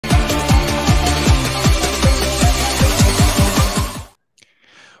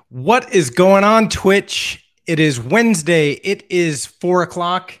What is going on, Twitch? It is Wednesday. It is 4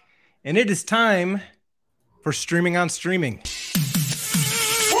 o'clock, and it is time for Streaming on Streaming.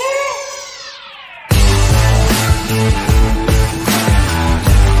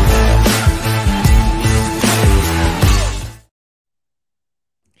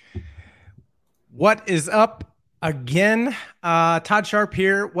 What is up again? Todd Sharp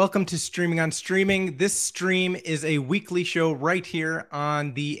here. Welcome to Streaming on Streaming. This stream is a weekly show right here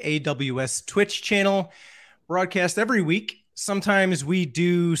on the AWS Twitch channel, broadcast every week. Sometimes we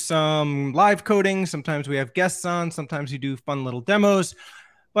do some live coding. Sometimes we have guests on. Sometimes we do fun little demos.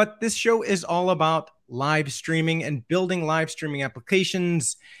 But this show is all about live streaming and building live streaming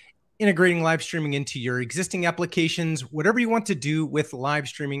applications, integrating live streaming into your existing applications, whatever you want to do with live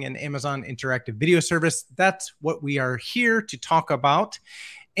streaming and Amazon Interactive Video Service. That's what we are here to talk about.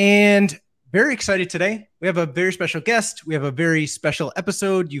 And very excited today. We have a very special guest. We have a very special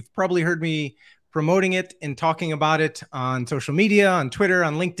episode. You've probably heard me promoting it and talking about it on social media, on Twitter,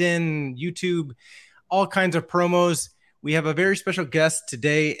 on LinkedIn, YouTube, all kinds of promos. We have a very special guest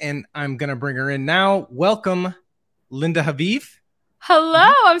today, and I'm going to bring her in now. Welcome, Linda Haviv.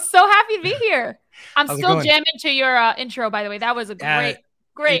 Hello, I'm so happy to be here. I'm still jamming to your intro, by the way. That was a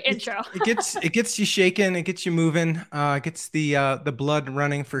great intro. it gets you shaking, it gets you moving, it gets the blood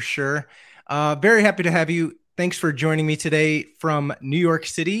running for sure. Very happy to have you. Thanks for joining me today from New York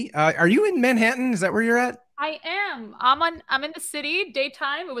City. Are you in Manhattan? Is that where you're at? I am. I'm in the city.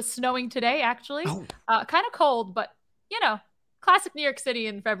 Daytime. It was snowing today, actually. Oh. Kind of cold, but you know, classic New York City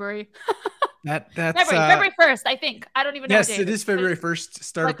in February. That's February 1st, I think. I don't even know. Yes, it is February 1st.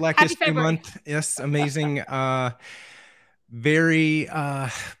 Start of Black History Month. Yes, amazing. Boy,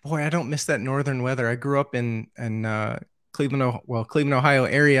 I don't miss that northern weather. I grew up in Cleveland, Ohio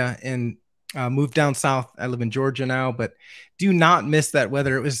area, and moved down south. I live in Georgia now, but do not miss that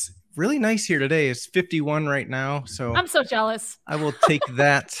weather. It was really nice here today. It's 51 right now, so I'm so jealous. I will take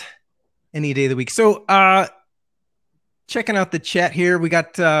that any day of the week. So, checking out the chat here. We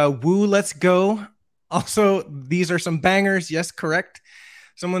got Woo, let's go. Also, these are some bangers. Yes, correct.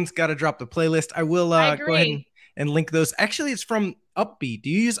 Someone's got to drop the playlist. I will go ahead and link those. Actually, it's from Upbeat. Do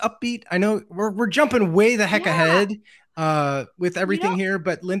you use Upbeat? I know we're jumping way the heck ahead with everything here,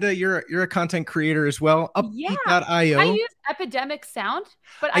 but Linda, you're a content creator as well. Upbeat.io. I use Epidemic Sound,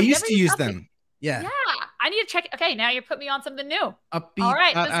 but I used to use them. Yeah. I need to check. Okay, now you put me on something new. Upbeat.io. All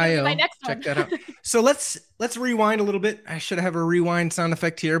right, this is my next one. Check that out. So let's rewind a little bit. I should have a rewind sound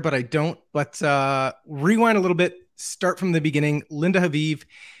effect here, but I don't. But rewind a little bit. Start from the beginning. Linda Haviv,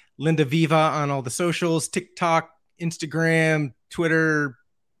 Linda Viva on all the socials: TikTok, Instagram, Twitter,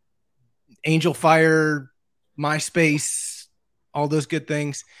 Angel Fire, MySpace, all those good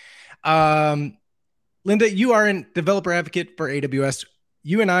things. Linda, you are a developer advocate for AWS.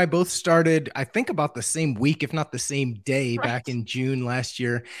 You and I both started, I think, about the same week, if not the same day, back in June last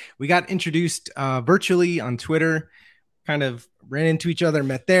year. We got introduced virtually on Twitter, kind of ran into each other,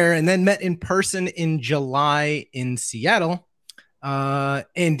 met there, and then met in person in July in Seattle.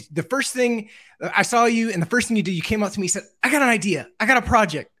 And the first thing I saw you, and the first thing you did, you came up to me and said, I got an idea. I got a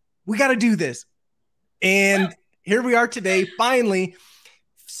project. We got to do this. And here we are today, finally,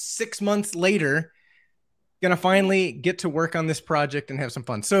 6 months later, gonna finally get to work on this project and have some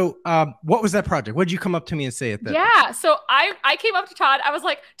fun. So what was that project? What did you come up to me and say at that? Yeah, so I came up to Todd. I was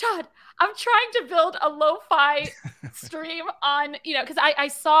like, Todd, I'm trying to build a lo-fi stream on, because I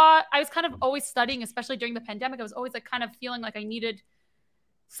was kind of always studying, especially during the pandemic. I was always like kind of feeling like I needed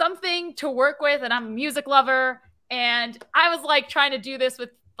something to work with, and I'm a music lover. And I was like trying to do this with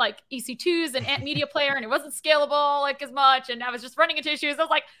like EC2s and Ant Media Player, and it wasn't scalable like as much. And I was just running into issues. I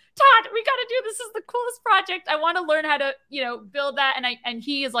was like, Todd, we got to do this. This is the coolest project. I want to learn how to, build that. And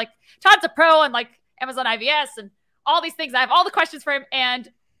he is like, Todd's a pro on like Amazon IVS and all these things. I have all the questions for him,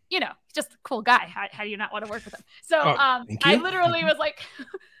 and he's just a cool guy. How do you not want to work with him? So I literally was like,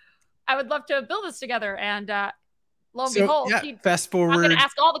 I would love to build this together. And lo and behold, fast forward. I'm going to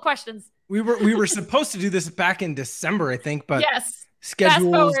ask all the questions. We were supposed to do this back in December, I think, but yes.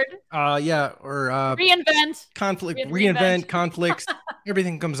 Schedules, reinvent conflicts,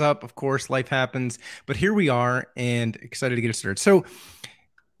 everything comes up. Of course, life happens, but here we are, and excited to get it started. So,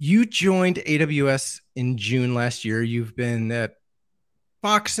 you joined AWS in June last year. You've been at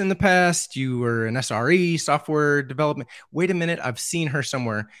Fox in the past. You were an SRE, software development. Wait a minute, I've seen her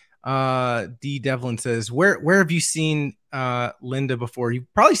somewhere. D. Devlin says, where have you seen Linda before?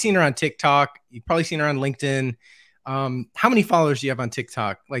 You've probably seen her on TikTok. You've probably seen her on LinkedIn. How many followers do you have on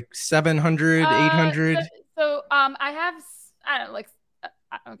TikTok? Like 700, 800? So I have, I don't know, like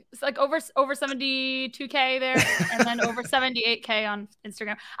it's like over 72K there, and then over 78K on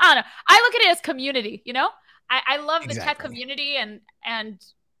Instagram. I don't know. I look at it as community. I love the tech Exactly. community, and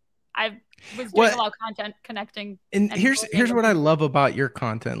I was doing a What lot of content connecting and and here's building with what I people. love about your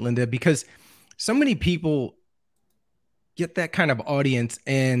content, Linda, because so many people get that kind of audience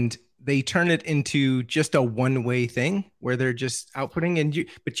and they turn it into just a one-way thing where they're just outputting, and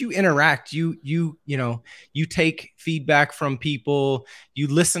you interact, you take feedback from people, you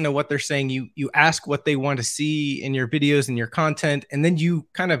listen to what they're saying, you ask what they want to see in your videos and your content, and then you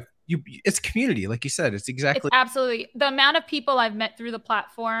kind of it's community, like you said. It's It's exactly absolutely the amount of people I've met through the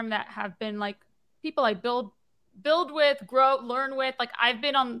platform that have been like people I build with, grow, learn with. Like I've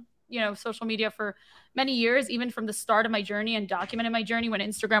been on, social media for many years, even from the start of my journey and documented my journey when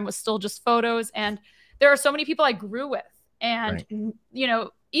Instagram was still just photos. And there are so many people I grew with. And, right.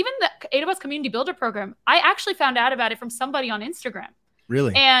 Even the AWS Community Builder program, I actually found out about it from somebody on Instagram.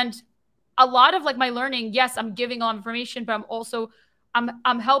 Really? And a lot of like my learning, yes, I'm giving a lot of information, but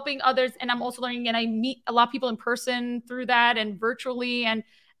I'm helping others, and I'm also learning, and I meet a lot of people in person through that and virtually, and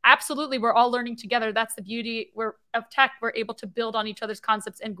absolutely we're all learning together. That's the beauty of tech. We're able to build on each other's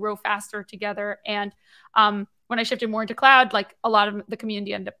concepts and grow faster together. And when I shifted more into cloud, like a lot of the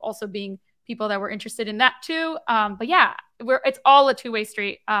community ended up also being people that were interested in that too. But yeah, it's all a two-way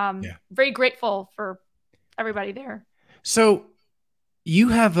street. Yeah. Very grateful for everybody there. So you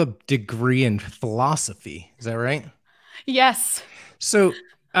have a degree in philosophy, is that right? Yes. So,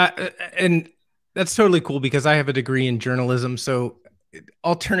 and that's totally cool because I have a degree in journalism. So,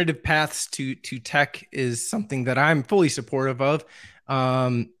 alternative paths to tech is something that I'm fully supportive of.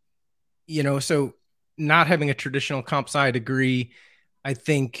 So not having a traditional comp sci degree, I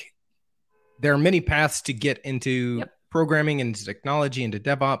think there are many paths to get into programming, into technology, into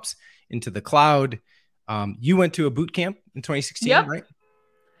DevOps, into the cloud. You went to a boot camp in 2016, right?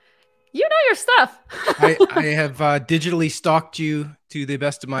 You know your stuff. I have digitally stalked you to the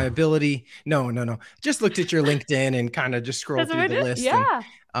best of my ability. No. Just looked at your LinkedIn and kind of just scrolled through the list. Yeah.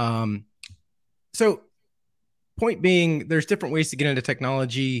 And so point being, there's different ways to get into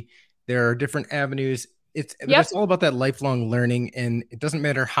technology. There are different avenues. It's all about that lifelong learning, and it doesn't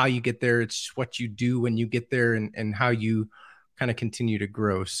matter how you get there. It's what you do when you get there, and how you kind of continue to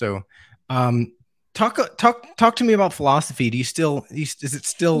grow. So, talk to me about philosophy. Is it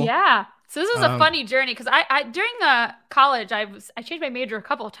still? Yeah. So this is a funny journey because I during college I changed my major a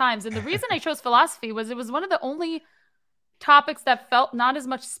couple of times, and the reason I chose philosophy was it was one of the only topics that felt not as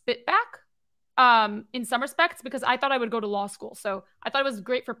much spit back in some respects, because I thought I would go to law school. So I thought it was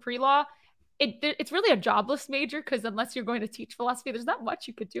great for pre-law. It's really a jobless major because unless you're going to teach philosophy, there's not much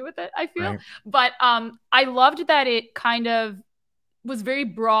you could do with it, I feel. Right. But I loved that it kind of was very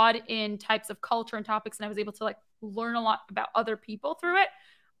broad in types of culture and topics, and I was able to like learn a lot about other people through it.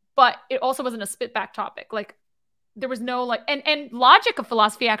 But it also wasn't a spit back topic. Like there was no like, and logic of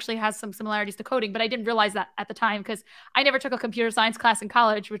philosophy actually has some similarities to coding, but I didn't realize that at the time because I never took a computer science class in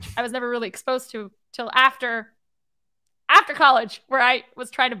college, which I was never really exposed to till after college, where I was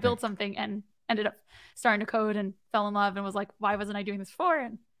trying to build something and ended up starting to code and fell in love and was like, why wasn't I doing this before?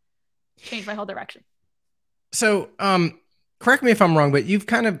 And changed my whole direction. So, correct me if I'm wrong, but you've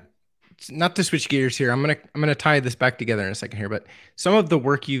kind of, not to switch gears here, I'm gonna tie this back together in a second here, but some of the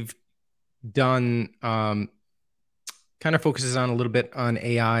work you've done kind of focuses on a little bit on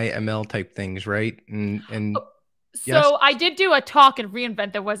AI, ML type things, right? And so yes? I did do a talk at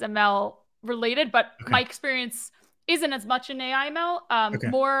reInvent that was ML related, but my experience isn't as much in AI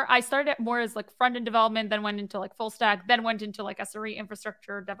ML. More, I started more as like front end development, then went into like full stack, then went into like SRE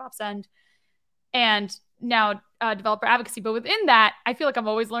infrastructure, DevOps end, and now developer advocacy. But within that, I feel like I'm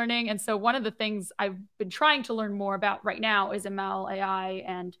always learning. And so one of the things I've been trying to learn more about right now is ML, AI.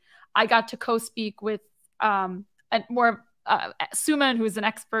 And I got to co-speak with Suman, who's an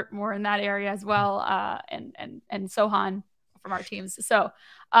expert more in that area as well, and Sohan from our teams. So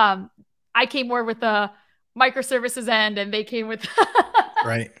I came more with the microservices end, and they came with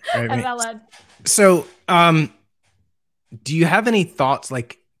right. ML end. So do you have any thoughts,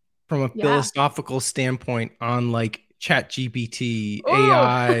 like from a philosophical standpoint, on like ChatGPT,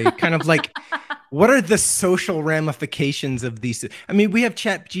 AI, kind of like what are the social ramifications of these? I mean, we have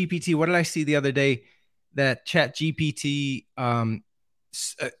ChatGPT. What did I see the other day? That ChatGPT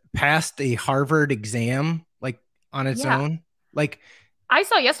passed a Harvard exam like on its own. Like I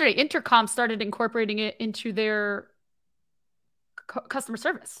saw yesterday, Intercom started incorporating it into their customer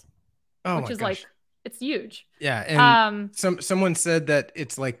service, which is like, it's huge. Yeah. And someone said that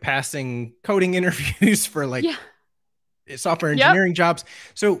it's like passing coding interviews for like software engineering jobs.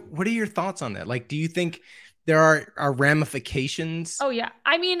 So what are your thoughts on that? Like, do you think there are ramifications. Oh yeah.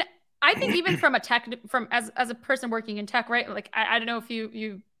 I mean, I think even from a tech from as a person working in tech, right? Like I don't know if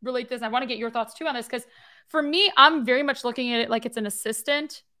you relate this. I want to get your thoughts too on this because for me, I'm very much looking at it like it's an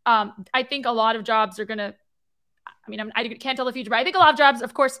assistant. I think a lot of jobs are gonna. I mean, I can't tell the future, but I think a lot of jobs,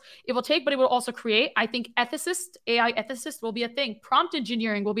 of course, it will take, but it will also create. I think ethicist, AI ethicist will be a thing. Prompt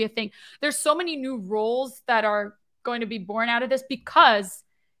engineering will be a thing. There's so many new roles that are going to be born out of this because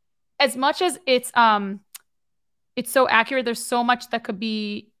as much as it's so accurate, there's so much that could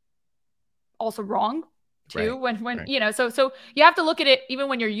be also wrong too Right. when Right. you know so you have to look at it even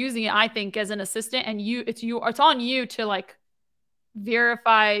when you're using it I think as an assistant and it's on you to like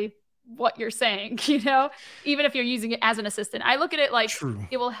verify what you're saying even if you're using it as an assistant I look at it like True.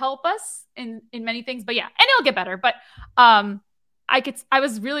 it will help us in many things but yeah and it'll get better but I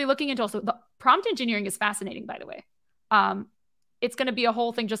was really looking into also the prompt engineering is fascinating by the way it's going to be a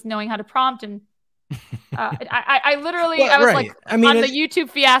whole thing just knowing how to prompt and I literally Well, I was like right. I mean, on the YouTube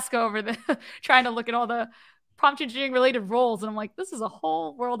fiasco over the trying to look at all the prompt engineering related roles, and I'm like, this is a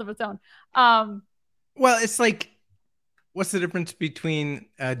whole world of its own. well, it's like, what's the difference between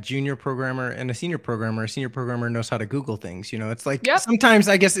a junior programmer and a senior programmer? A senior programmer knows how to Google things. It's like Yep. sometimes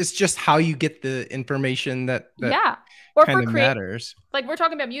I guess it's just how you get the information that Yeah. Or kind for of create matters. like we're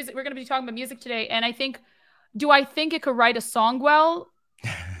talking about music. We're going to be talking about music today, and I think, do I think it could write a song well?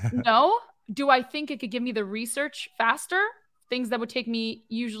 No. Do I think it could give me the research faster? Things that would take me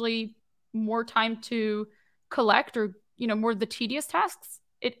usually more time to collect or, more the tedious tasks.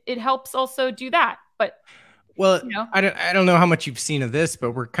 It helps also do that. But, Well, you know, I don't know how much you've seen of this,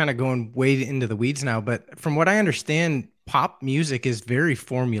 but we're kind of going way into the weeds now. But from what I understand, pop music is very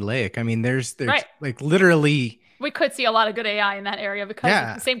formulaic. I mean, there's right. like literally, We could see a lot of good AI in that area because it's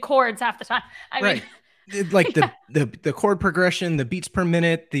yeah, the same chords half the time. I mean, right. Like yeah. the chord progression, the beats per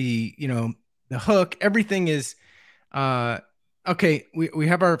minute, the hook, everything is okay. We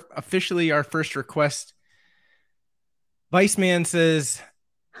have our officially our first request. Vice Man says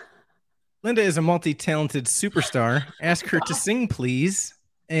Linda is a multi-talented superstar. Ask her to God. sing, please.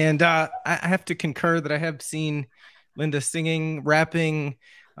 And I have to concur that I have seen Linda singing, rapping,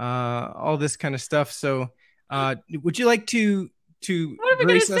 all this kind of stuff. So, would you like to What are we gonna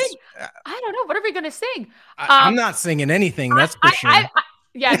grace sing? us? I don't know. What are we gonna sing? I'm not singing anything, that's for sure.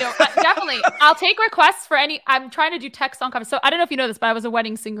 Yeah, no, definitely. I'll take requests for any. I'm trying to do tech song covers. So I don't know if you know this, but I was a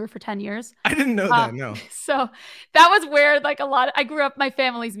wedding singer for 10 years. I didn't know that. No. So that was where like I grew up. My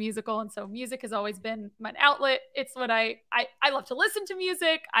family's musical, and so music has always been my outlet. It's what I love to listen to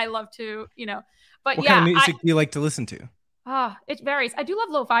music. I love to But What kind of yeah, music do you like to listen to? it varies. I do love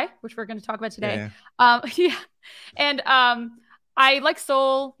lo-fi, which we're going to talk about today. Yeah. Yeah, and I like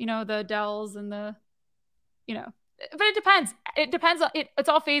soul. The Adeles and the you know but it depends. It depends on it. It's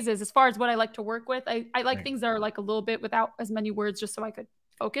all phases as far as what I like to work with. I like Right. things that are like a little bit without as many words just so I could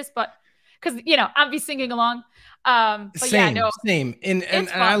focus. But because I'll be singing along. But yeah, Same, no, same. And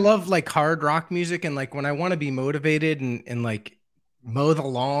it's I fun. love like hard rock music and like when I want to be motivated and like mow the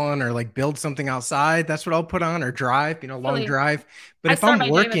lawn or like build something outside, that's what I'll put on or drive, long Really, drive. But I if start I'm my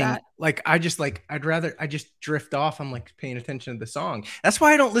day with working, that. like I'd rather I just drift off. I'm like paying attention to the song. That's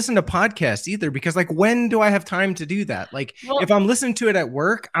why I don't listen to podcasts either, because like when do I have time to do that? Like if Well, I'm listening to it at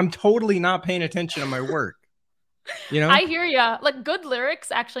work, I'm totally not paying attention to my work, you know? I hear ya. Like good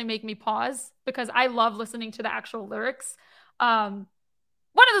lyrics actually make me pause because I love listening to the actual lyrics.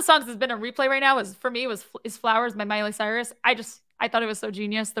 One of the songs that's been a replay right now is for me was is Flowers by Miley Cyrus. I thought it was so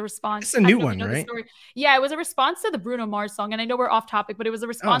genius. The It's response. a I don't new know if you one, know the right? story. Yeah, it was a response to the Bruno Mars song, and I know we're off topic, but it was a Oh,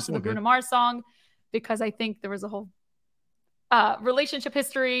 response it's to all the Bruno good. Mars song because I think there was a whole relationship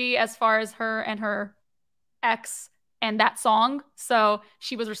history as far as her and her ex and that song. So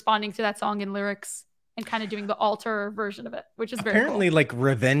she was responding to that song in lyrics and kind of doing the alter version of it, which is very cool. Apparently, like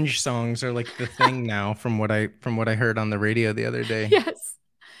revenge songs are like the thing now, from what I heard on the radio the other day. Yes.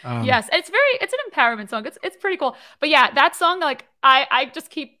 Um, Yes, it's an empowerment song. It's pretty cool. But yeah, that song like I just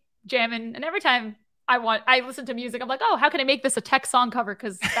keep jamming and every time I listen to music, I'm like, "Oh, how can I make this a tech song cover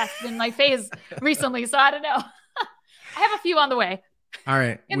cuz that's been my phase recently." So I don't know. I have a few on the way all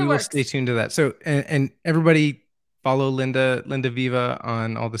right, in the we will stay works. tuned to that. So, and everybody follow Linda Viva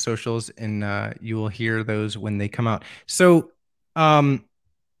on all the socials, and you will hear those when they come out. So, um,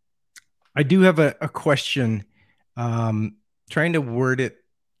 I do have a question. Trying to word it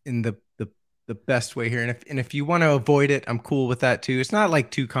in the best way here, and if you want to avoid it, I'm cool with that too. It's not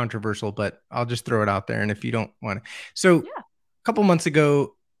like too controversial, but I'll just throw it out there. And if you don't want to, so a Yeah. couple months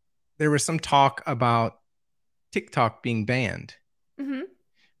ago, there was some talk about TikTok being banned. Mhm.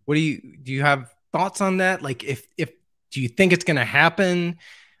 What do you have thoughts on that? Like if do you think it's going to happen?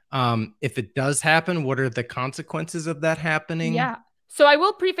 If it does happen, what are the consequences of that happening? Yeah. So I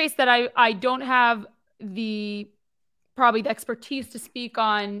will preface that I don't have the probably the expertise to speak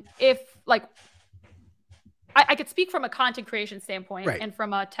on if like I could speak from a content creation standpoint Right. and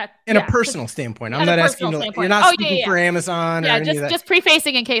from a tech, In a yeah, because personal standpoint. I'm on a not asking personal you to, you're standpoint. not Oh yeah, speaking yeah, for Amazon or yeah. any of that. Just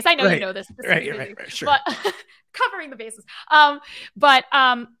prefacing in case I know you Right. know this. Just Right. prefacing. Right. Sure. But covering the bases. But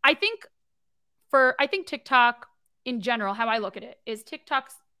I think I think TikTok in general, how I look at it is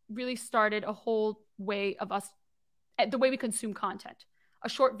TikTok's really started a whole way of us, the way we consume content, a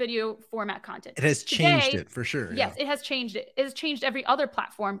short video format content. It has changed Today, it for sure. yes, Yeah. it has changed it. It has changed every other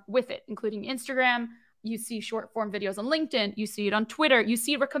platform with it, including Instagram. You see short form videos on LinkedIn. You see it on Twitter. You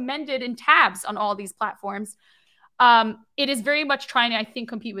see it recommended in tabs on all these platforms. It is very much trying to, I think,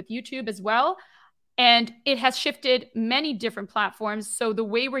 compete with YouTube as well. And it has shifted many different platforms. So the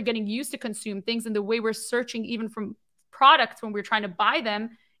way we're getting used to consume things and the way we're searching even from products when we're trying to buy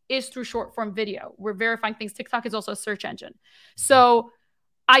them is through short form video. We're verifying things. TikTok is also a search engine. So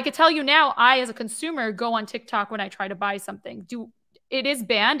I could tell you now, I as a consumer go on TikTok when I try to buy something. It is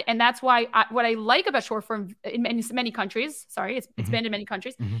banned, and that's why what I like about short form in many countries. Sorry, it's banned in many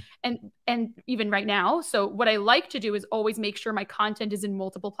countries, and even right now. So what I like to do is always make sure my content is in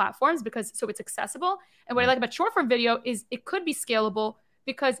multiple platforms because so it's accessible. And what I like about short form video is it could be scalable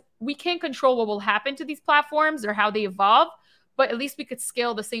because we can't control what will happen to these platforms or how they evolve. But at least we could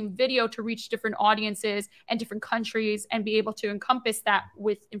scale the same video to reach different audiences and different countries and be able to encompass that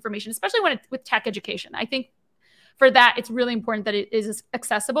with information, especially when it's with tech education. I think for that, it's really important that it is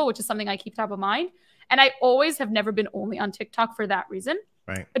accessible, which is something I keep top of mind. And I always have never been only on TikTok for that reason.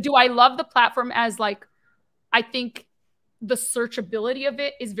 Right. Do I love the platform as like, I think the searchability of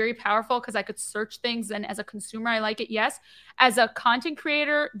it is very powerful because I could search things. And as a consumer, I like it. Yes. As a content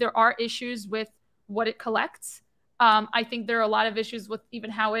creator, there are issues with what it collects. I think there are a lot of issues with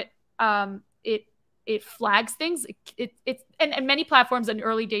even how it flags things. And many platforms in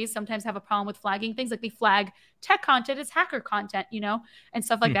early days sometimes have a problem with flagging things. Like they flag tech content as hacker content, you know, and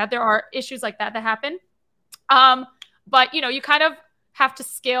stuff like that. There are issues like that happen. But you know, you kind of have to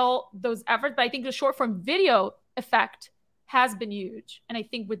scale those efforts. But I think the short form video effect has been huge, and I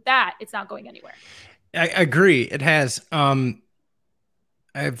think with that, it's not going anywhere. I agree. It has. I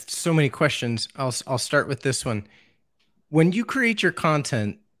have so many questions. I'll start with this one. When you create your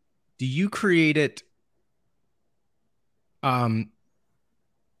content, do you create it in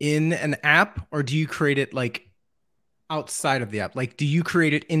an app or do you create it like outside of the app? Like, do you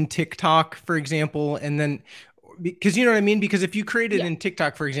create it in TikTok, for example? And then, because you know what I mean? Because if you create it in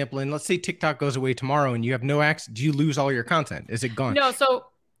TikTok, for example, and let's say TikTok goes away tomorrow and you have no access, do you lose all your content? Is it gone? No. So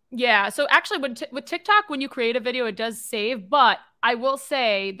yeah. So actually with TikTok, when you create a video, it does save, but I will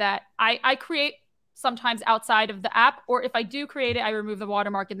say that I create sometimes outside of the app, or if I do create it, I remove the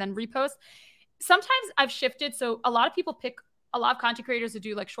watermark and then repost. Sometimes I've shifted. So a lot of people pick, a lot of content creators who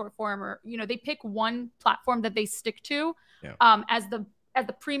do like short form, or, you know, they pick one platform that they stick to as the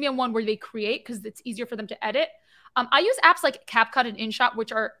premium one where they create because it's easier for them to edit. I use apps like CapCut and InShot,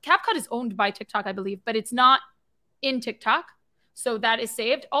 which are, CapCut is owned by TikTok, I believe, but it's not in TikTok. So that is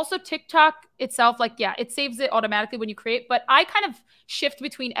saved. Also, TikTok itself, like, yeah, it saves it automatically when you create. But I kind of shift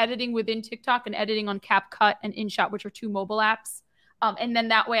between editing within TikTok and editing on CapCut and InShot, which are two mobile apps. And then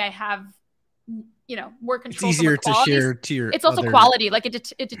that way I have, you know, more control. It's easier to share to your. It's also quality. Like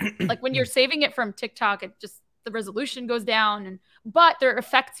like when you're saving it from TikTok, it just, the resolution goes down, but there are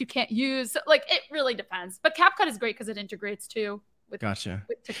effects you can't use. Like it really depends. But CapCut is great because it integrates too. With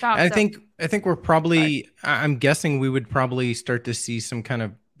TikTok. I think we're probably, I'm guessing we would probably start to see some kind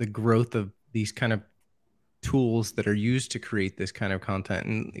of the growth of these kind of tools that are used to create this kind of content,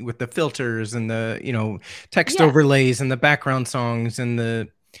 and with the filters and the, you know, text overlays and the background songs and the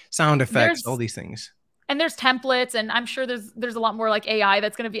sound effects, all these things. And there's templates, and I'm sure there's a lot more like AI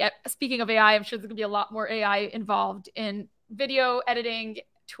that's going to be, speaking of AI, I'm sure there's going to be a lot more AI involved in video editing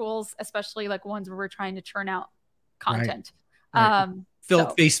tools, especially like ones where we're trying to churn out content. Right.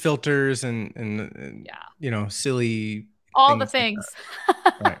 Face filters and you know, silly all the things.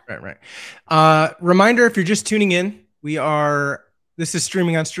 Like right. Reminder, if you're just tuning in, this is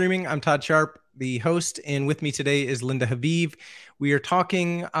Streaming on Streaming. I'm Todd Sharp, the host, and with me today is Linda Haviv. We are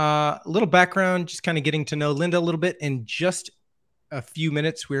talking a little background, just kind of getting to know Linda a little bit. In just a few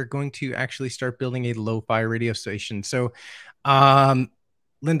minutes, we're going to actually start building a lo-fi radio station. So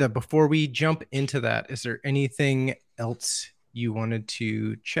Linda, before we jump into that, is there anything else you wanted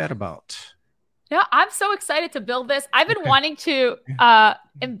to chat about? Yeah, I'm so excited to build this. I've been wanting to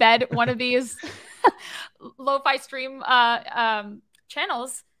embed one of these lo-fi stream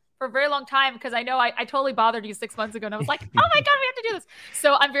channels for a very long time because I know I totally bothered you 6 months ago and I was like, oh my God, we have to do this.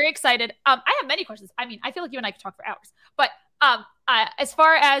 So I'm very excited. I have many questions. I mean, I feel like you and I could talk for hours, but as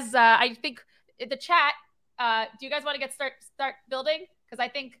far as I think the chat, do you guys want to start building? Because I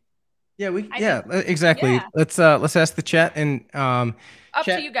think exactly. Yeah. Let's ask the chat and Up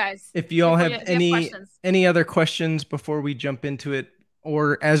chat, to you guys. if you all have if you have questions. any other questions before we jump into it,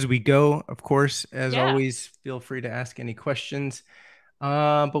 or as we go, of course, as always, feel free to ask any questions.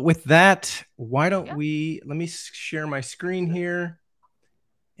 But with that, why don't let me share my screen here.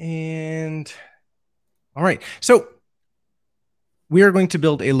 And all right, so we are going to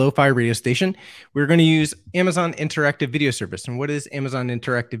build a lo-fi radio station. We're going to use Amazon Interactive Video Service. And what is Amazon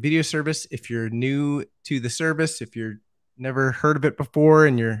Interactive Video Service? If you're new to the service, if you're never heard of it before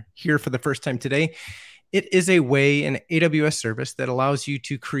and you're here for the first time today, it is a way, an AWS service that allows you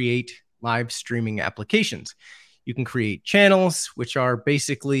to create live streaming applications. You can create channels, which are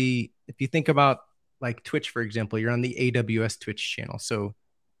basically, if you think about like Twitch, for example, you're on the AWS Twitch channel. So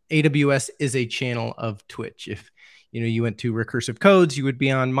AWS is a channel of Twitch. If you went to Recursive Codes, you would be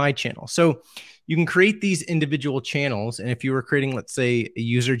on my channel. So you can create these individual channels. And if you were creating, let's say, a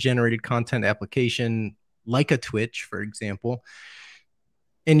user-generated content application like a Twitch, for example,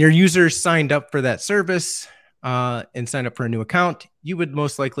 and your users signed up for that service and signed up for a new account, you would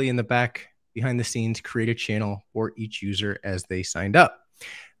most likely in the back behind the scenes create a channel for each user as they signed up.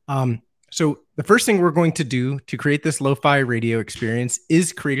 So the first thing we're going to do to create this lo-fi radio experience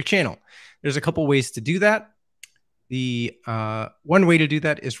is create a channel. There's a couple ways to do that. The one way to do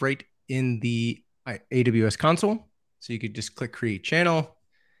that is right in the AWS console. So you could just click create channel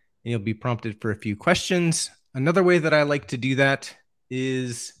and you'll be prompted for a few questions. Another way that I like to do that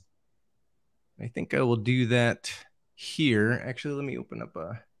is, I think I will do that here. Actually, let me open up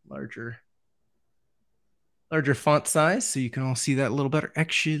a larger font size so you can all see that a little better.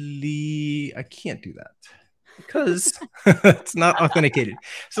 Actually, I can't do that because it's not authenticated.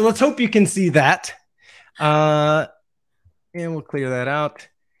 So let's hope you can see that. And we'll clear that out.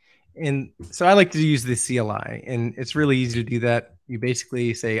 And so I like to use the CLI, and it's really easy to do that. You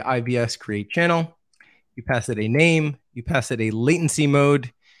basically say IBS create channel. You pass it a name. You pass it a latency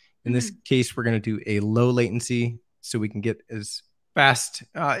mode. In this case, we're going to do a low latency so we can get as fast.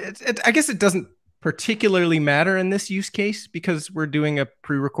 I guess it doesn't particularly matter in this use case because we're doing a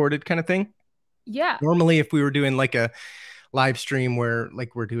pre-recorded kind of thing. Yeah. Normally, if we were doing like a live stream where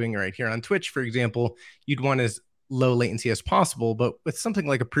like we're doing right here on Twitch, for example, you'd want as low latency as possible. But with something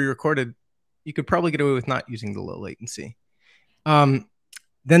like a pre-recorded, you could probably get away with not using the low latency.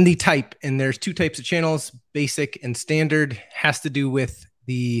 Then the type, and there's two types of channels, basic and standard, has to do with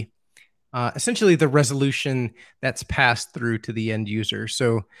the essentially the resolution that's passed through to the end user.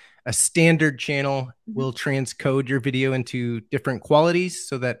 So a standard channel will transcode your video into different qualities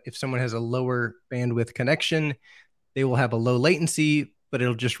so that if someone has a lower bandwidth connection, they will have a low latency, but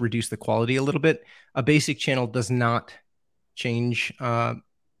it'll just reduce the quality a little bit. A basic channel does not change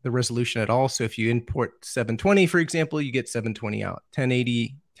the resolution at all. So if you import 720, for example, you get 720 out,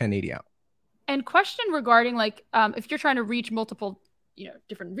 1080 out. And question regarding like if you're trying to reach multiple,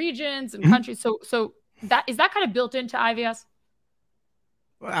 different regions and countries, so that is that kind of built into IVS?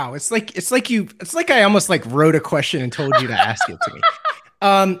 Wow, it's like I almost like wrote a question and told you to ask it to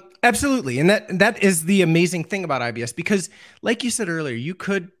me. Absolutely, and that is the amazing thing about IBS, because like you said earlier, you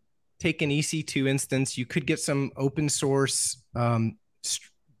could take an EC2 instance, you could get some open source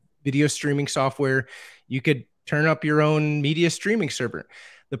video streaming software, you could turn up your own media streaming server.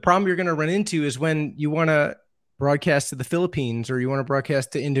 The problem you're going to run into is when you want to broadcast to the Philippines or you want to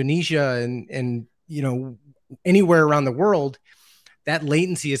broadcast to Indonesia and anywhere around the world, that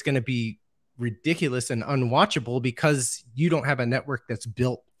latency is going to be ridiculous and unwatchable because you don't have a network that's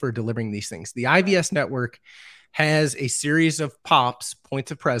built for delivering these things. The IVS network has a series of POPs,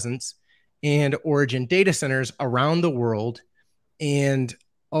 points of presence, and origin data centers around the world, and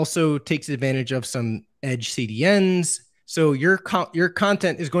also takes advantage of some edge CDNs. So your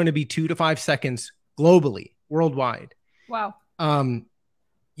content is going to be 2 to 5 seconds globally, worldwide. Wow.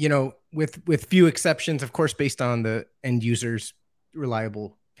 With few exceptions, of course, based on the end user's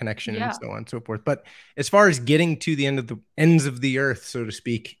reliable connection and so on and so forth. But as far as getting to the ends of the earth, so to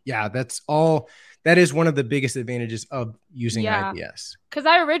speak, that is one of the biggest advantages of using IBS. Because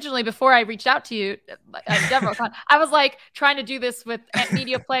I originally, before I reached out to you, I was like trying to do this with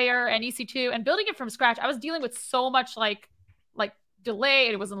Media Player and EC2 and building it from scratch. I was dealing with so much like delay,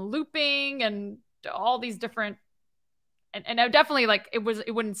 and it wasn't looping and all these different, and I definitely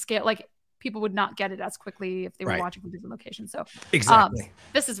it wouldn't scale, like people would not get it as quickly if they were watching from different locations. So exactly,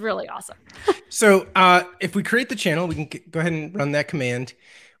 this is really awesome. So if we create the channel, we can go ahead and run that command.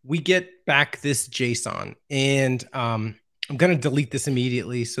 we get back this JSON, and I'm going to delete this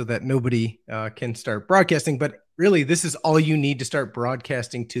immediately so that nobody can start broadcasting. But really, this is all you need to start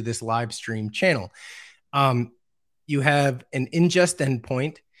broadcasting to this live stream channel. You have an ingest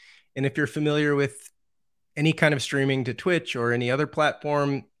endpoint. And if you're familiar with any kind of streaming to Twitch or any other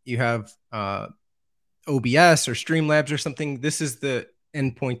platform, you have OBS or Streamlabs or something. This is the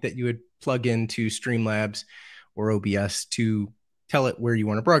endpoint that you would plug into Streamlabs or OBS to tell it where you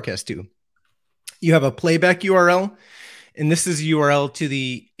want to broadcast to. You have a playback URL, and this is a URL to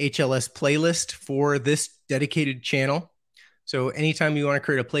the HLS playlist for this dedicated channel. So anytime you want to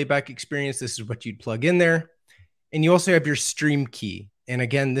create a playback experience, this is what you'd plug in there. And you also have your stream key. And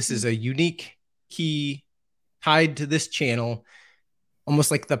again, this is a unique key tied to this channel,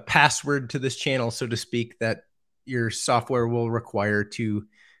 almost like the password to this channel, so to speak, that your software will require to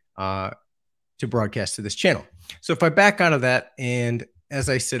broadcast to this channel. So if I back out of that, and as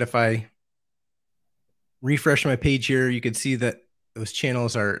I said, if I refresh my page here, you can see that those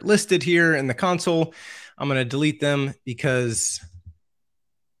channels are listed here in the console. I'm going to delete them because,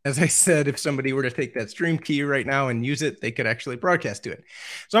 as I said, if somebody were to take that stream key right now and use it, they could actually broadcast to it.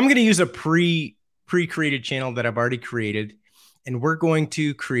 So I'm going to use a pre-created channel that I've already created, and we're going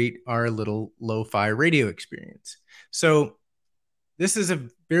to create our little lo-fi radio experience. So this is a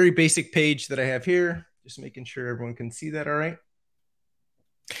very basic page that I have here, just making sure everyone can see that all right.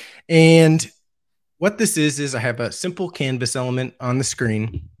 And what this is I have a simple canvas element on the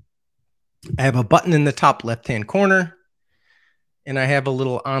screen. I have a button in the top left-hand corner, and I have a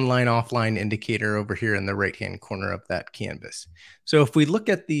little online offline indicator over here in the right-hand corner of that canvas. So if we look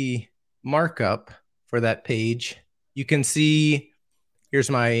at the markup for that page, you can see here's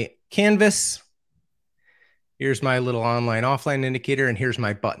my canvas, here's my little online offline indicator, and here's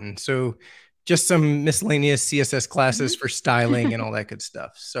my button. So just some miscellaneous CSS classes for styling and all that good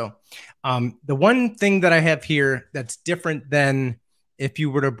stuff. So the one thing that I have here that's different than if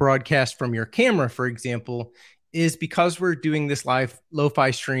you were to broadcast from your camera, for example, is because we're doing this live lo-fi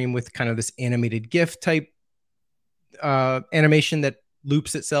stream with kind of this animated GIF type animation that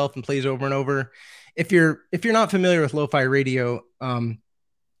loops itself and plays over and over. If you're not familiar with lo-fi radio,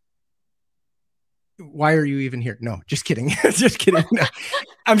 why are you even here? No, just kidding. Just kidding. No.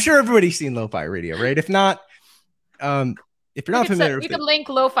 I'm sure everybody's seen lo-fi radio, right? If not, if you're not familiar with it, you can link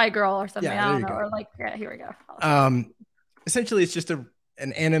Lo-Fi Girl or something. Yeah, I don't know. go. Or like, yeah, here we go. Essentially, it's just an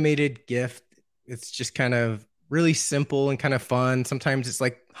animated GIF. It's just kind of really simple and kind of fun. Sometimes it's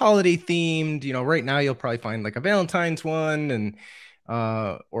like holiday themed. You know, right now you'll probably find like a Valentine's one and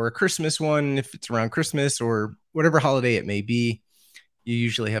or a Christmas one if it's around Christmas or whatever holiday it may be. You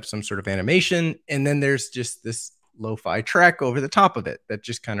usually have some sort of animation, and then there's just this lo-fi track over the top of it that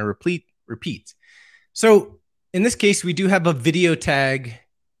just kind of repeats. So in this case, we do have a video tag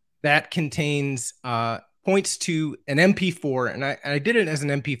that contains points to an MP4, and I did it as an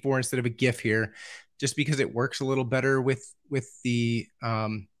MP4 instead of a GIF here, just because it works a little better with the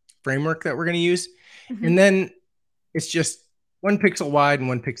framework that we're going to use. And then it's just 1 pixel wide and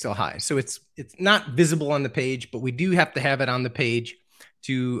 1 pixel high. So it's not visible on the page, but we do have to have it on the page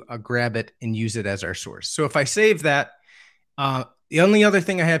to grab it and use it as our source. So if I save that, the only other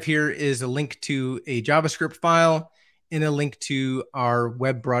thing I have here is a link to a JavaScript file and a link to our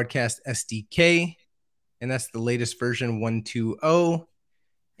web broadcast SDK. And that's the latest version 1.2.0.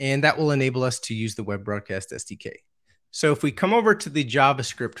 And that will enable us to use the web broadcast SDK. So if we come over to the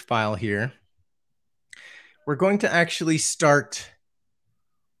JavaScript file here, we're going to actually start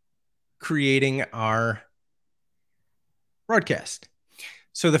creating our broadcast.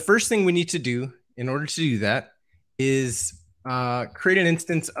 So the first thing we need to do in order to do that is create an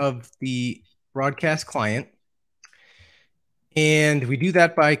instance of the broadcast client. And we do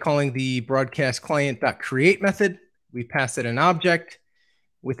that by calling the broadcast client.create method. We pass it an object.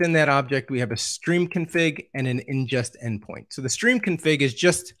 Within that object, we have a stream config and an ingest endpoint. So the stream config is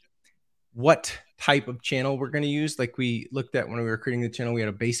just what type of channel we're going to use. Like we looked at when we were creating the channel, we had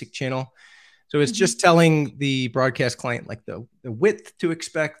a basic channel. So it's just telling the broadcast client like the width to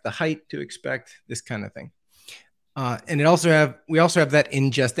expect, the height to expect, this kind of thing. And we also have that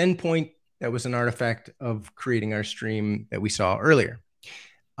ingest endpoint that was an artifact of creating our stream that we saw earlier.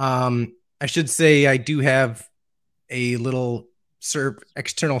 I should say I do have a little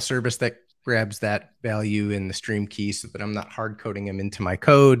external service that grabs that value in the stream key so that I'm not hard coding them into my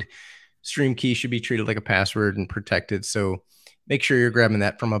code. Stream key should be treated like a password and protected. So make sure you're grabbing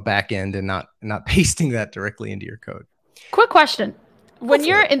that from a back end and not pasting that directly into your code. Quick question. When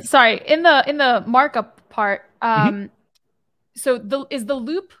you're in the markup part, so is the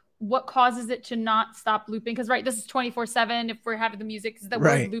loop what causes it to not stop looping? Because right, this is 24/7. If we're having the music, is the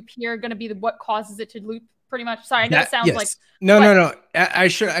Right. word loop here going to be what causes it to loop? Pretty much. Sorry, I know it That, sounds like yes. No, no, no. I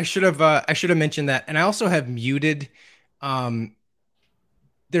should have mentioned that. And I also have muted.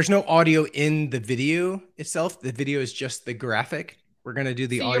 There's no audio in the video itself. The video is just the graphic. We're gonna do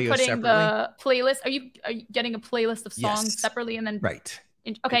the so audio you're putting separately. the playlist. Are you getting a playlist of songs separately and then right?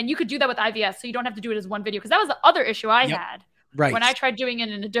 Okay, and you could do that with IVS, so you don't have to do it as one video, because that was the other issue I had. Right. When I tried doing it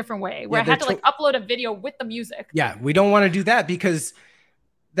in a different way, where I had to like upload a video with the music. Yeah, we don't want to do that because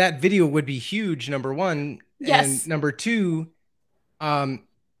that video would be huge, number one. Yes. And number two,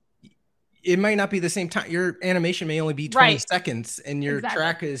 it might not be the same time. Your animation may only be 20 seconds and your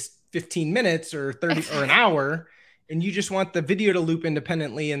track is 15 minutes or 30 or an hour. And you just want the video to loop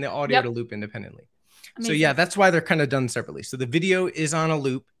independently and the audio to loop independently. Amazing. So yeah, that's why they're kind of done separately. So the video is on a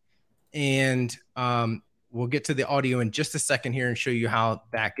loop, and we'll get to the audio in just a second here and show you how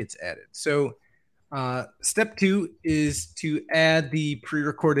that gets added. So step 2 is to add the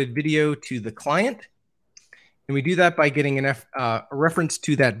pre-recorded video to the client. And we do that by getting a reference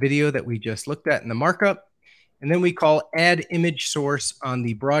to that video that we just looked at in the markup. And then we call add image source on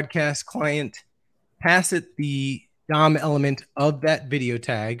the broadcast client, pass it the DOM element of that video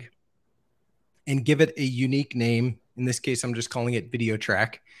tag, and give it a unique name. In this case, I'm just calling it video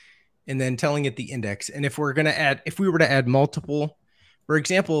track, and then telling it the index. And if we're going to add, if we were to add multiple, for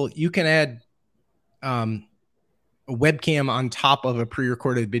example, you can add a webcam on top of a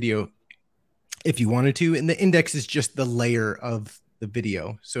pre-recorded video if you wanted to. And the index is just the layer of the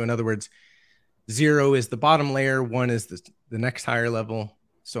video. So in other words, 0 is the bottom layer, 1 is the next higher level,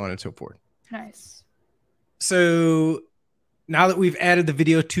 so on and so forth. Nice. So now that we've added the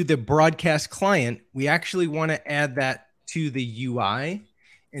video to the broadcast client, we actually want to add that to the UI.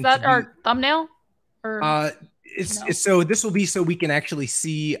 Is that our thumbnail? Or so this will be so we can actually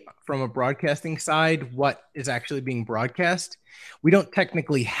see from a broadcasting side what is actually being broadcast. We don't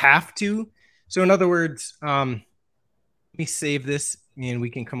technically have to. So in other words, let me save this and we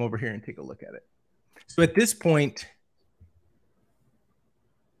can come over here and take a look at it. So at this point,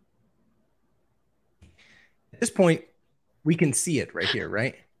 we can see it right here,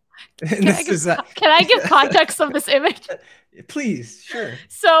 right? Can I give context of this image? Please, sure.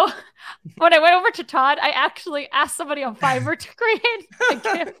 So when I went over to Todd, I actually asked somebody on Fiverr to create a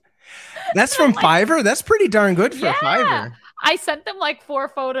GIF. That's from Fiverr? That's pretty darn good for Fiverr. I sent them like 4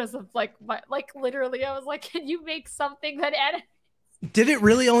 photos of like literally, I was like, can you make something that edits? Did it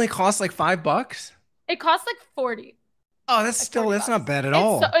really only cost like $5? It cost like 40. Oh, that's like still, that's not bad at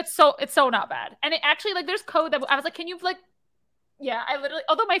all. It's so not bad. And it actually, like, there's code that I was like, can you like, yeah, I literally,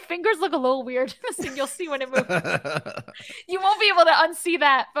 although my fingers look a little weird, you'll see when it moves. You won't be able to unsee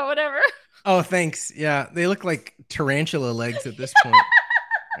that, but whatever. Oh, thanks. Yeah, they look like tarantula legs at this point.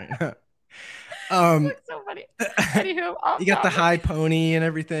 Looks so funny. Anywho, you got the high pony and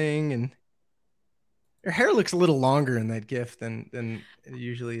everything, and your hair looks a little longer in that GIF than it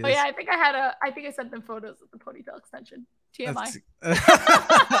usually is. Oh yeah, I think I sent them photos of the ponytail extension. TMI.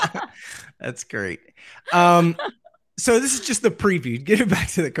 That's great. So this is just the preview. Get it back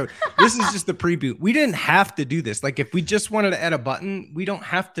to the code. This is just the preview. We didn't have to do this. Like if we just wanted to add a button, we don't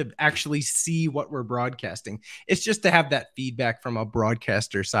have to actually see what we're broadcasting. It's just to have that feedback from a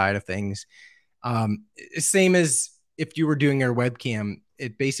broadcaster side of things. Same as if you were doing your webcam,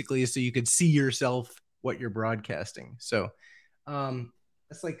 it basically is so you could see yourself what you're broadcasting. So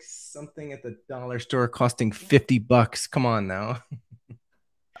that's like something at the dollar store costing $50. Come on now.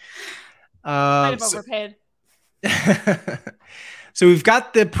 Might have overpaid. So we've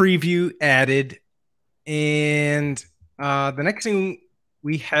got the preview added, and the next thing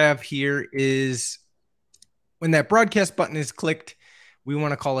we have here is when that broadcast button is clicked, we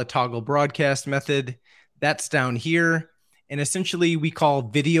want to call a toggle broadcast method. That's down here, and essentially we call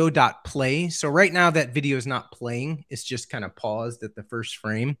video.play. So right now that video is not playing, it's just kind of paused at the first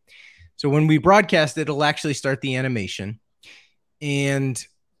frame. So when we broadcast it, it'll actually start the animation, and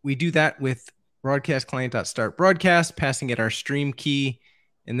we do that with broadcast client.start broadcast, passing it our stream key,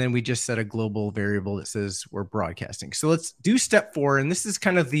 and then we just set a global variable that says we're broadcasting. So let's do step 4, and this is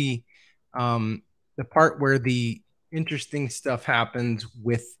kind of the part where the interesting stuff happens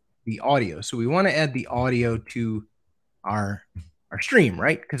with the audio. So we want to add the audio to our stream,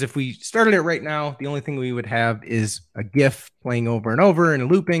 right? Because if we started it right now, the only thing we would have is a GIF playing over and over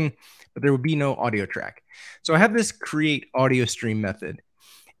and looping, but there would be no audio track. So I have this create audio stream method,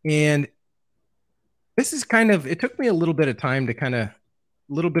 and this is kind of, it took me a little bit of time to a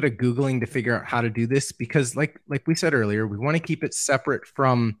little bit of Googling to figure out how to do this, because like we said earlier, we want to keep it separate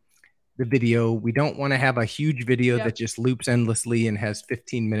from the video. We don't want to have a huge video Yep. that just loops endlessly and has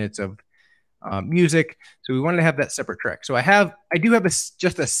 15 minutes of music. So we wanted to have that separate track. So I do have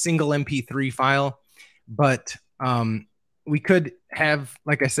just a single MP3 file, but we could have,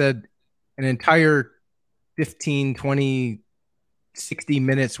 like I said, an entire 15, 20, 60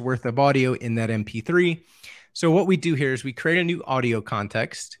 minutes worth of audio in that MP3. So what we do here is we create a new audio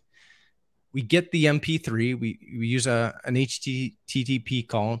context. We get the MP3. We use an HTTP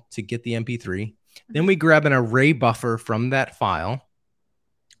call to get the MP3. Then we grab an array buffer from that file.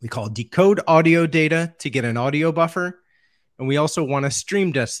 We call decode audio data to get an audio buffer. And we also want a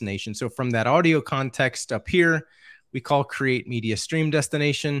stream destination. So from that audio context up here, we call create media stream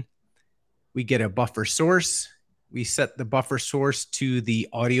destination. We get a buffer source. We set the buffer source to the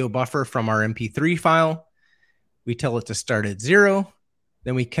audio buffer from our MP3 file. We tell it to start at 0.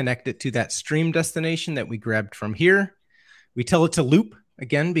 Then we connect it to that stream destination that we grabbed from here. We tell it to loop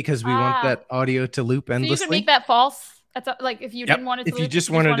again because we want that audio to loop endlessly. So you can make that false. That's like if you didn't want it to if loop, you just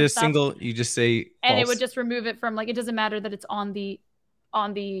wanted a single, you just say false. And it would just remove it from, like, it doesn't matter that it's on the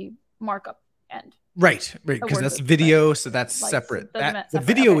markup end. Right, because that's video, right. So that's like, separate. The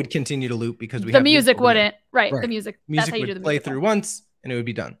video would continue to loop because we have the music wouldn't. Right, the music. Music that's how you would do the play music through once, and it would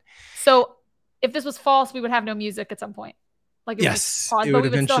be done. So if this was false, we would have no music at some point. Like it yes, would pause, it but would we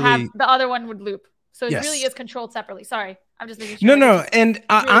would eventually still have the other one would loop. So it really is controlled separately. Sorry, I'm just making No, sure. no, and really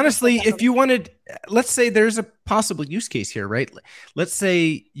honestly, if you wanted, let's say there's a possible use case here, right? Let's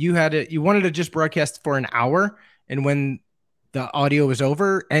say you wanted to just broadcast for an hour, and when the audio was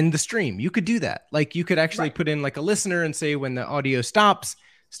over, end the stream. You could do that. Like you could actually put in like a listener and say when the audio stops,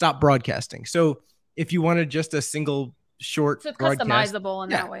 stop broadcasting. So if you wanted just a single short, so it's customizable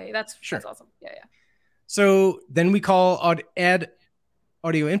in that way. That's awesome. Yeah. So then we call add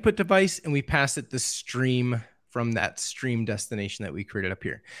audio input device, and we pass it the stream from that stream destination that we created up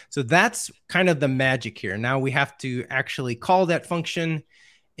here. So that's kind of the magic here. Now we have to actually call that function,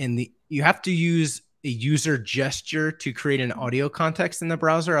 and you have to use a user gesture to create an audio context in the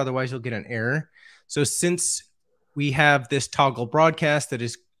browser. Otherwise, you'll get an error. So since we have this toggle broadcast that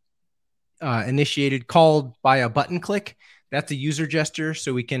is initiated, called by a button click, that's a user gesture.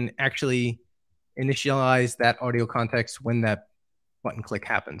 So we can actually initialize that audio context when that button click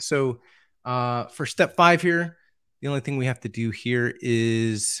happens. So for step 5 here, the only thing we have to do here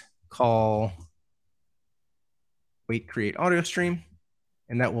is call wait create audio stream,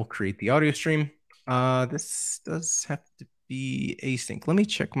 and that will create the audio stream. This does have to be async. Let me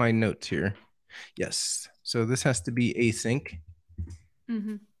check my notes here. Yes, so this has to be async.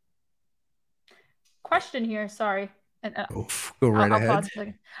 Question here, sorry. Go right ahead. Pause for a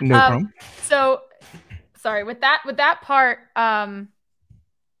second. No problem. So sorry, with that part,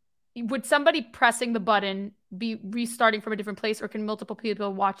 would somebody pressing the button be restarting from a different place, or can multiple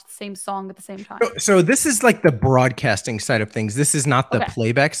people watch the same song at the same time? So this is like the broadcasting side of things. This is not the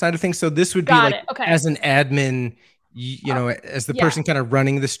playback side of things. So this would be like as an admin, you know, as the person kind of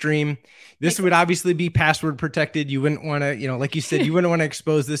running the stream, this would obviously be password protected. You wouldn't want to, you know, like you said, you wouldn't want to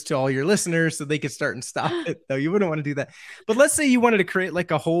expose this to all your listeners so they could start and stop it, though. You wouldn't want to do that. But let's say you wanted to create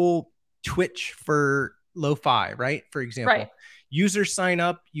like a whole Twitch for Lofi, right? For example, users sign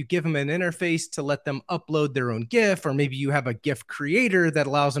up, you give them an interface to let them upload their own GIF, or maybe you have a GIF creator that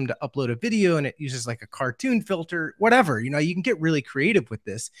allows them to upload a video and it uses like a cartoon filter, whatever. You know, you can get really creative with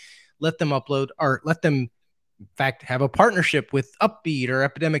this. Let them upload, or let them, in fact, have a partnership with Upbeat or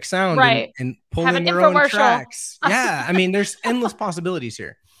Epidemic Sound and pull in their own tracks. Yeah, I mean, there's endless possibilities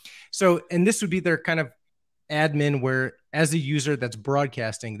here. So, and this would be their kind of admin, where as a user that's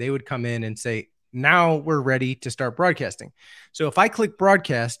broadcasting, they would come in and say, now we're ready to start broadcasting. So if I click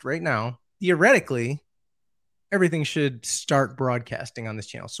broadcast right now, theoretically, everything should start broadcasting on this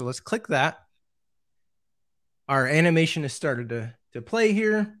channel. So let's click that. Our animation has started to play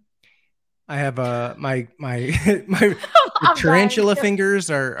here. I have my tarantula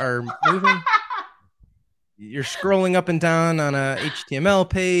fingers are moving. You're scrolling up and down on a HTML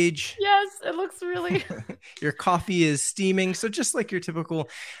page. Yes, it looks really. Your coffee is steaming. So just like your typical,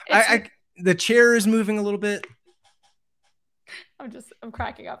 the chair is moving a little bit. I'm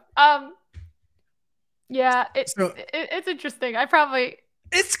cracking up. Yeah, it's interesting.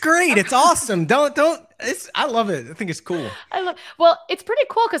 It's great. It's awesome. I love it. I think it's cool. Well, it's pretty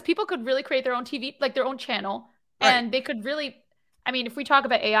cool because people could really create their own TV, like their own channel, and they could really, I mean, if we talk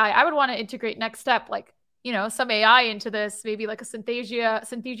about AI, I would want to integrate next step, like, you know, some AI into this, maybe like a Synthesia.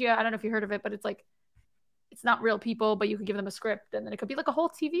 I don't know if you heard of it, but it's like, it's not real people, but you could give them a script, and then it could be like a whole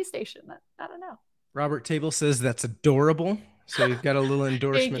TV station. I don't know. Robert Table says that's adorable. So you've got a little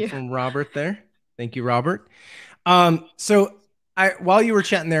endorsement from Robert there. Thank you, Robert. So while you were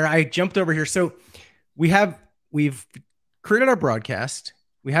chatting there, I jumped over here. So we've created our broadcast.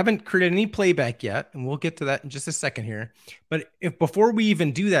 We haven't created any playback yet, and we'll get to that in just a second here. But if before we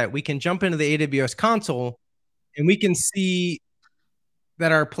even do that, we can jump into the AWS console and we can see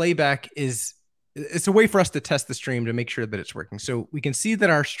that our playback is, it's a way for us to test the stream to make sure that it's working. So we can see that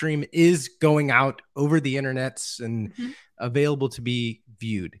our stream is going out over the internets and available to be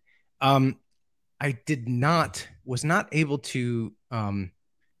viewed. I was not able to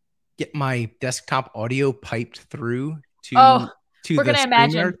get my desktop audio piped through to we're the gonna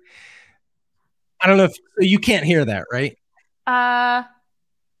imagine. I don't know if you can't hear that, right?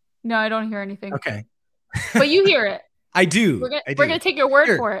 No, I don't hear anything. Okay. But you hear it. I do. We're gonna take your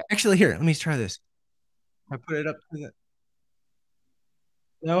word for it. Actually, here, let me try this. I put it up to the.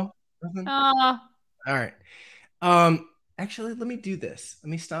 No? Nothing? All right. Actually, let me do this. Let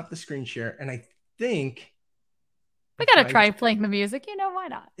me stop the screen share. And I think we gotta try playing the music, you know, why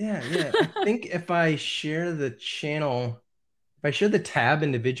not? Yeah. I think if I share the channel, if I share the tab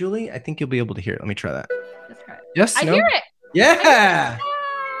individually, I think you'll be able to hear it. Let me try that. Let's try it. Yes, I hear it. Yeah.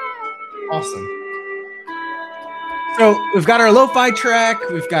 Awesome. So we've got our lo-fi track,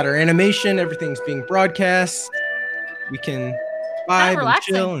 we've got our animation, everything's being broadcast. We can vibe and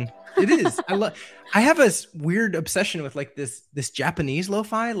chill, and it is. I have a weird obsession with like this Japanese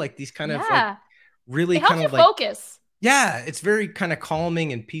lo-fi, like these kind of like really kind of like focus. Yeah, it's very kind of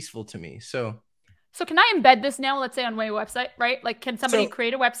calming and peaceful to me. So can I embed this now? Let's say on my website, right? Like, can somebody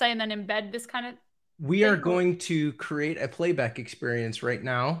create a website and then embed this kind of? We are going to create a playback experience right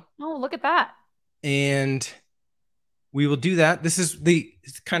now. Oh, look at that! And we will do that. This is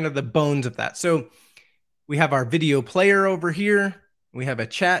it's kind of the bones of that. So we have our video player over here. We have a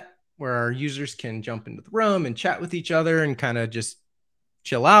chat where our users can jump into the room and chat with each other and kind of just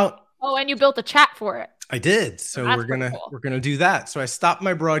chill out. Oh, and you built a chat for it. I did. So we're gonna do that. So I stopped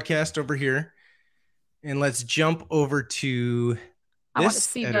my broadcast over here, and let's jump over to I want to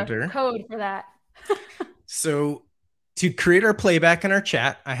see editor. The code for that. So to create our playback in our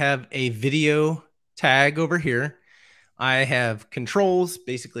chat, I have a video tag over here. I have controls,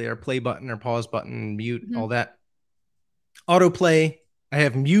 basically our play button, our pause button, mute, all that. Autoplay, I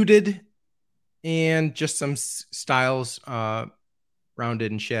have muted, and just some styles,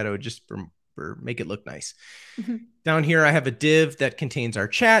 rounded and shadowed, just for make it look nice. Down here, I have a div that contains our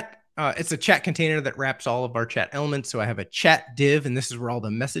chat. It's a chat container that wraps all of our chat elements. So I have a chat div, and this is where all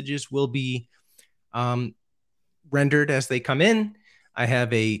the messages will be rendered as they come in. I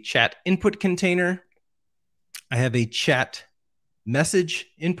have a chat input container. I have a chat message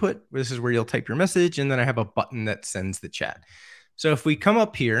input. This is where you'll type your message. And then I have a button that sends the chat. So if we come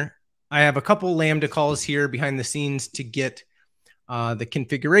up here, I have a couple Lambda calls here behind the scenes to get the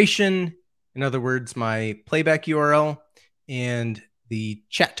configuration. In other words, my playback URL and the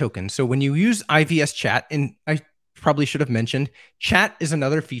chat token. So when you use IVS chat, and I probably should have mentioned, chat is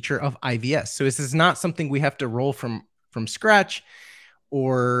another feature of IVS. So this is not something we have to roll from scratch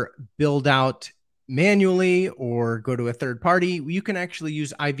or build out manually or go to a third party. You can actually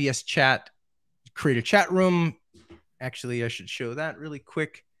use IVS chat, create a chat room. Actually, I should show that really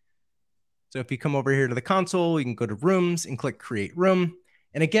quick. So if you come over here to the console, you can go to rooms and click create room.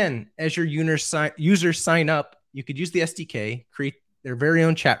 And again, as your users sign up, you could use the SDK, create their very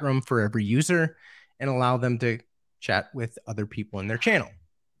own chat room for every user, and allow them to chat with other people in their channel.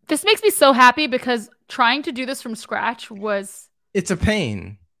 This makes me so happy because trying to do this from scratch was... It's a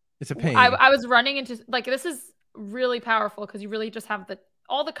pain. It's a pain. I was running into, like, this is really powerful because you really just have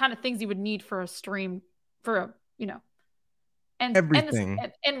all the kind of things you would need for a stream, for a, you know, and everything.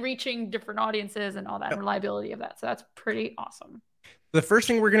 And reaching different audiences and all that, and reliability of that. So that's pretty awesome. The first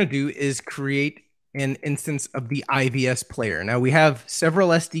thing we're going to do is create an instance of the IVS player. Now we have several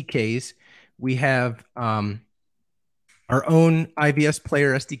SDKs. We have our own IVS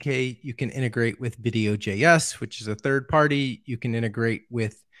player SDK. You can integrate with Video.js, which is a third party. You can integrate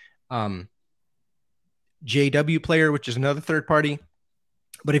with JW player, which is another third party.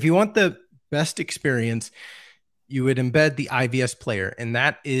 But if you want the best experience, you would embed the IVS player, and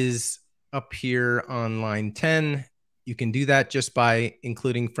that is up here on line 10. You can do that just by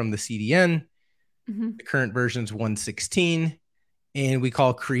including from the CDN. The current version is 1.16, and we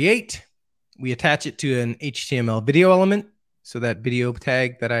call create. We attach it to an HTML video element, so that video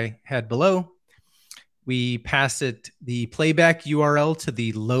tag that I had below. We pass it the playback URL to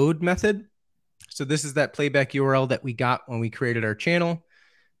the load method. So this is that playback URL that we got when we created our channel.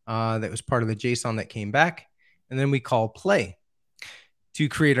 That was part of the JSON that came back. And then we call play. To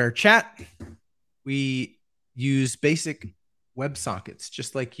create our chat, we use basic WebSockets,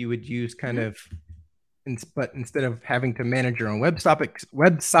 just like you would use kind of but instead of having to manage your own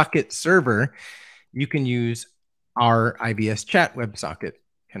WebSocket server, you can use our IVS chat WebSocket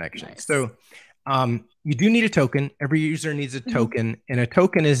connection. Nice. So you do need a token. Every user needs a token, and a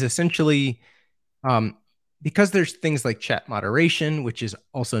token is essentially because there's things like chat moderation, which is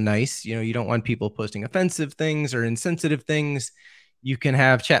also nice. You know, you don't want people posting offensive things or insensitive things. You can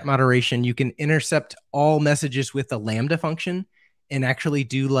have chat moderation. You can intercept all messages with a Lambda function and actually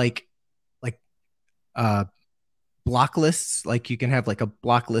do like block lists. Like you can have like a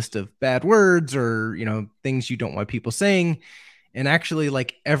block list of bad words or, you know, things you don't want people saying. And actually,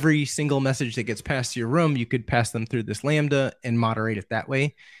 like every single message that gets passed to your room, you could pass them through this Lambda and moderate it that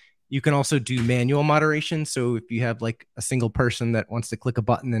way. You can also do manual moderation. So if you have like a single person that wants to click a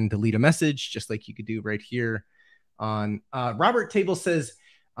button and delete a message, just like you could do right here on Robert Table says,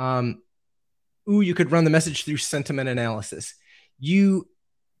 ooh, you could run the message through sentiment analysis. You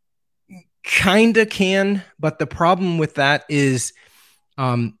kind of can, but the problem with that is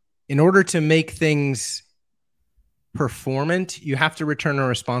in order to make things performant, you have to return a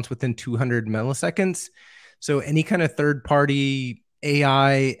response within 200 milliseconds. So any kind of third-party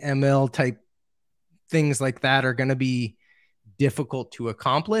AI, ML type things like that are going to be difficult to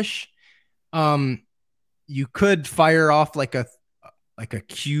accomplish. You could fire off like a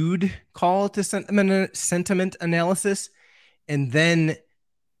queued call to sentiment analysis, and then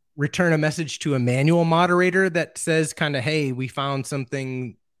return a message to a manual moderator that says kind of, hey, we found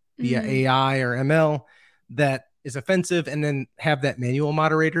something via AI or ML that is offensive, and then have that manual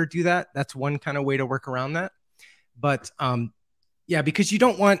moderator do that. That's one kind of way to work around that. But yeah, because you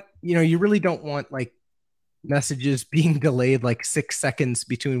don't want, you know, you really don't want like messages being delayed like 6 seconds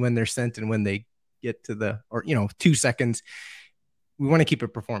between when they're sent and when they get to the, or, you know, 2 seconds. We want to keep it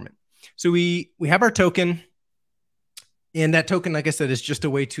performant. So we have our token, and that token, like I said, is just a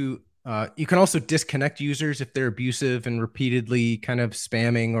way to, you can also disconnect users if they're abusive and repeatedly kind of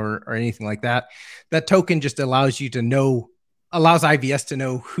spamming or anything like that. That token just allows you to know, allows IVS to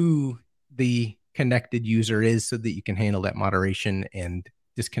know who the connected user is so that you can handle that moderation and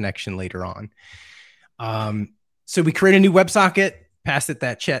disconnection later on. So we create a new WebSocket, pass it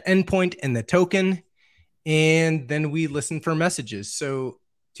that chat endpoint and the token, and then we listen for messages. So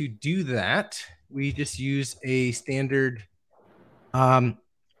to do that, we just use a standard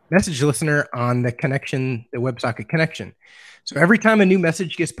message listener on the connection, the WebSocket connection. So every time a new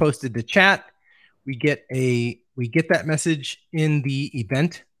message gets posted to chat, we get that message in the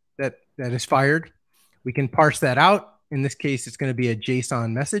event that is fired. We can parse that out. In this case, it's going to be a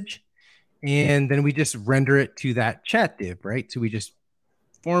JSON message. And then we just render it to that chat div, right? So we just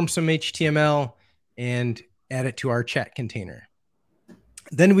form some HTML and add it to our chat container.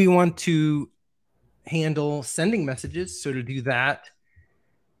 Then we want to handle sending messages. So to do that,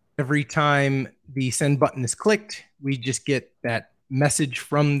 every time the send button is clicked, we just get that message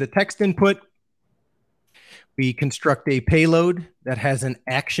from the text input. We construct a payload that has an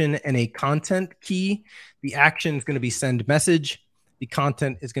action and a content key. The action is going to be send message. The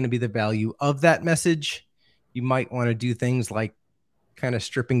content is going to be the value of that message. You might want to do things like kind of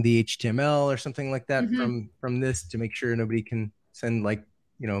stripping the HTML or something like that from this to make sure nobody can send like,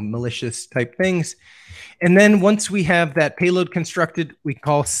 you know, malicious type things. And then once we have that payload constructed, we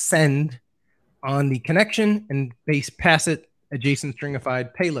call send on the connection and pass it a JSON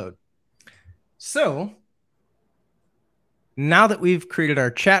stringified payload. So now that we've created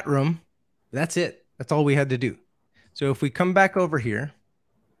our chat room, that's it. That's all we had to do. So if we come back over here,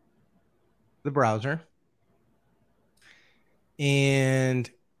 the browser, and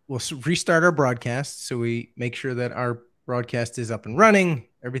we'll restart our broadcast. So we make sure that our broadcast is up and running.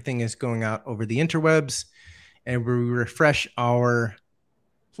 Everything is going out over the interwebs, and we refresh our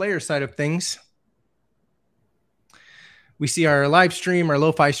player side of things. We see our live stream, our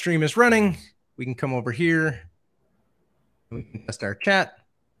Lofi stream is running. We can come over here. We can test our chat.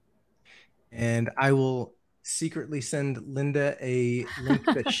 And I will secretly send Linda a link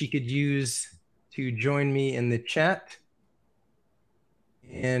that she could use to join me in the chat.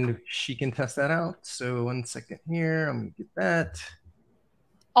 And she can test that out. So 1 second here, I'm gonna get that.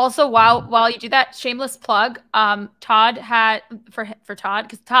 Also, while you do that, shameless plug, Todd had for Todd,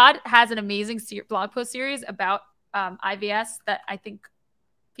 because Todd has an amazing blog post series about IVS that I think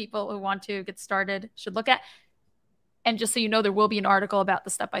people who want to get started should look at. And just so you know, there will be an article about the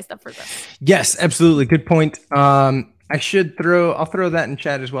step-by-step for this. Yes, absolutely. Good point. I'll throw that in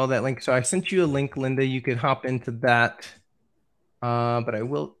chat as well, that link. So I sent you a link, Linda. You could hop into that. But I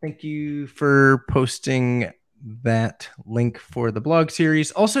will thank you for posting that link for the blog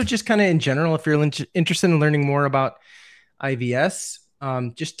series. Also, just kind of in general, if you're interested in learning more about IVS,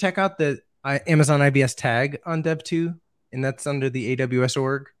 just check out the Amazon IBS tag on Dev2, and that's under the AWS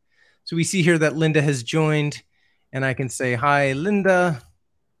org. So we see here that Linda has joined, and I can say, hi, Linda.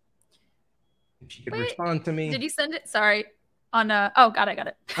 If she could respond to me. Did you send it? Sorry. On oh god, I got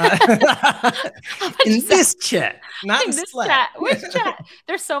it. In this chat, not in this Slack. chat. Which chat?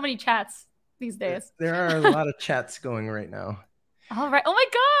 There's so many chats these days. There are a lot of chats going right now. All right. Oh my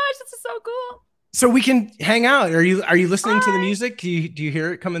gosh, this is so cool. So we can hang out. Are you listening to the music? Do you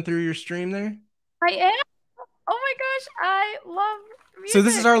hear it coming through your stream there? I am. Oh my gosh, I love music. So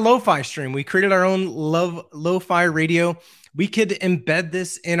this is our lo-fi stream. We created our own lo-fi radio. We could embed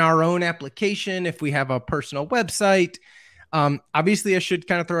this in our own application if we have a personal website. Obviously, I should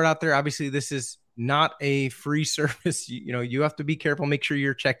kind of throw it out there. Obviously, this is not a free service. You have to be careful. Make sure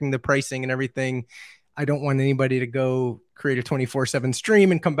you're checking the pricing and everything. I don't want anybody to go create a 24/7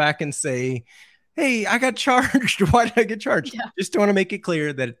 stream and come back and say, hey, I got charged. Why did I get charged? Yeah. Just want to make it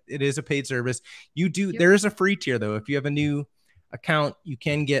clear that it is a paid service. There is a free tier, though. If you have a new account, you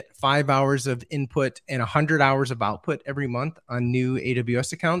can get 5 hours of input and 100 hours of output every month on new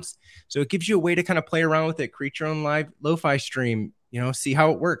AWS accounts. So it gives you a way to kind of play around with it, create your own live lo-fi stream, see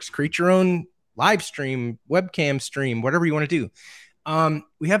how it works, create your own live stream, webcam stream, whatever you want to do.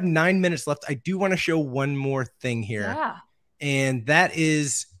 We have 9 minutes left. I do want to show one more thing here. Yeah. And that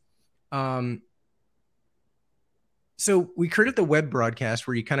is, so we created the web broadcast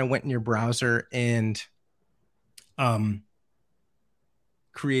where you kind of went in your browser and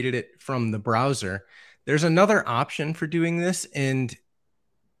created it from the browser. There's another option for doing this, and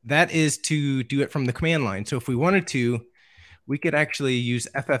that is to do it from the command line. So if we wanted to, we could actually use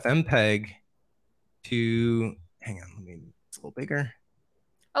FFmpeg to, hang on, it's a little bigger.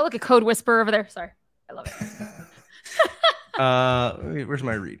 Oh, look, a code whisperer over there. Sorry. I love it. Where's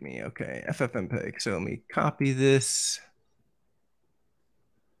my README? Okay, FFmpeg. So let me copy this.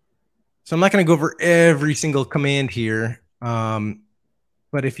 So I'm not going to go over every single command here.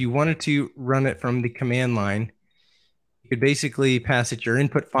 But if you wanted to run it from the command line, you could basically pass it your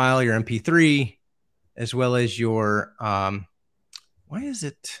input file, your MP3, as well as your, why is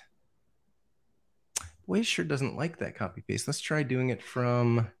it? Waze sure doesn't like that copy paste. Let's try doing it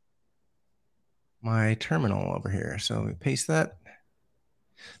from my terminal over here. So we paste that.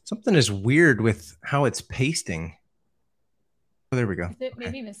 Something is weird with how it's pasting. Oh, there we go. Is it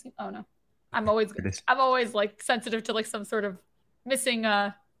maybe missing? Oh no. I'm always like sensitive to like some sort of missing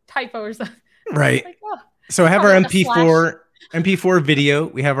typo or something. Right. Like, oh. So I have our MP4 video.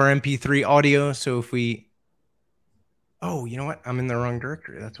 We have our MP3 audio. So if we, oh, you know what? I'm in the wrong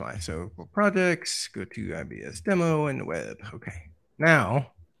directory. That's why. So projects, go to IBS demo and web. Okay.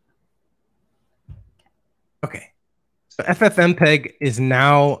 Now, okay. So FFmpeg is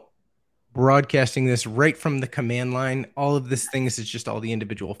now broadcasting this right from the command line. All of this things is just all the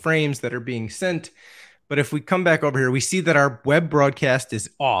individual frames that are being sent. But if we come back over here, we see that our web broadcast is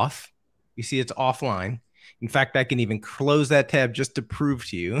off. You see it's offline. In fact, I can even close that tab just to prove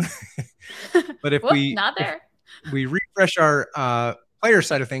to you. But if we refresh our player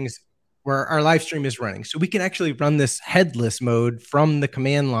side of things, where our live stream is running. So we can actually run this headless mode from the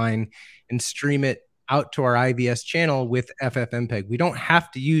command line and stream it out to our IBS channel with FFmpeg. We don't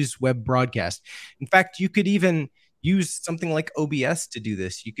have to use web broadcast. In fact, you could even use something like OBS to do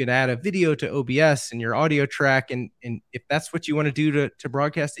this. You could add a video to OBS in your audio track. And if that's what you want to do to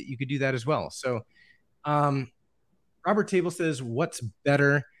broadcast it, you could do that as well. So Robert Table says, what's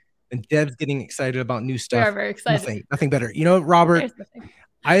better than devs getting excited about new stuff? We are very excited. Nothing better. You know, Robert,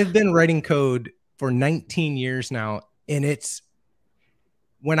 I've been writing code for 19 years now. And it's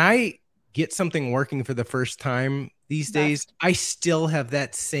when I get something working for the first time these days, I still have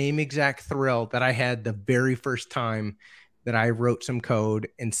that same exact thrill that I had the very first time that I wrote some code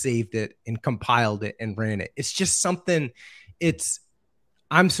and saved it and compiled it and ran it. It's just something,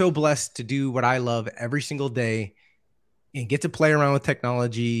 I'm so blessed to do what I love every single day and get to play around with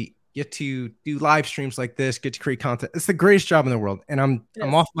technology, get to do live streams like this, get to create content. It's the greatest job in the world. And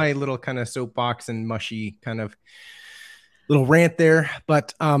I'm off my little kind of soapbox and mushy kind of little rant there.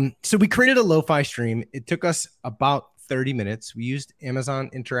 But so we created a lo-fi stream. It took us about 30 minutes. We used Amazon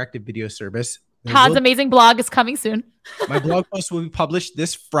Interactive Video Service. Todd's amazing blog is coming soon. My blog post will be published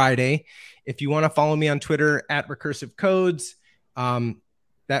this Friday. If you want to follow me on Twitter at Recursive Codes,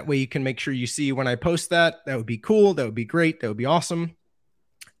 that way you can make sure you see when I post that. That would be cool. That would be great. That would be awesome.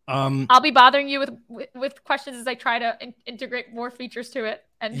 I'll be bothering you with questions as I try to integrate more features to it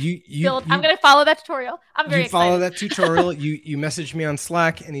and build. I'm going to follow that tutorial. I'm very excited. Follow that tutorial. You message me on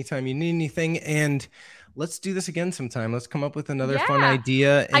Slack anytime you need anything, and let's do this again sometime. Let's come up with another fun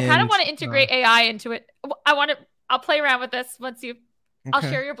idea. I kind of want to integrate AI into it. I'll play around with this once you I'll Okay.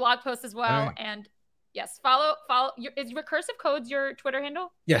 share your blog post as All well. right. And yes, follow is Recursive Codes your Twitter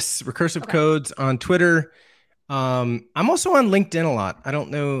handle? Yes, Recursive Okay. Codes on Twitter. I'm also on LinkedIn a lot. I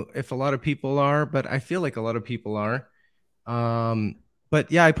don't know if a lot of people are, but I feel like a lot of people are. Um,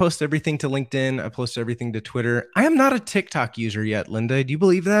 but yeah, I post everything to LinkedIn. I post everything to Twitter. I am not a TikTok user yet, Linda. Do you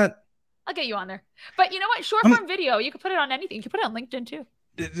believe that? I'll get you on there. But you know what? Short I'm, form video, you can put it on anything. You can put it on LinkedIn too.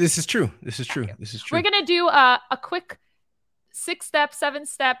 this is true. This is Got true. you. This is We're true. gonna do a quick 6-step,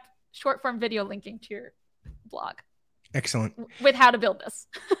 7-step short form video linking to your blog Excellent. with how to build this.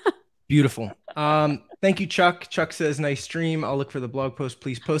 Beautiful. Thank you, Chuck. Chuck says, nice stream. I'll look for the blog post.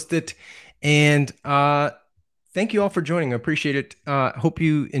 Please post it. And thank you all for joining. I appreciate it. Hope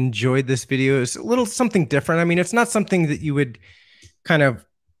you enjoyed this video. It's a little something different. I mean, it's not something that you would kind of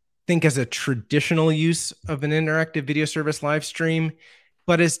think as a traditional use of an interactive video service live stream,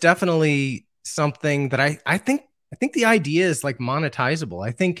 but it's definitely something that I think the idea is like monetizable.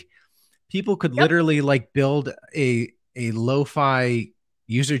 I think people could Yep. literally like build a lo-fi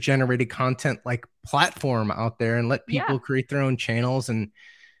user generated content like platform out there and let Yeah. people create their own channels and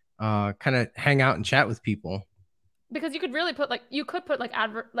kind of hang out and chat with people. Because you could really put like you could put like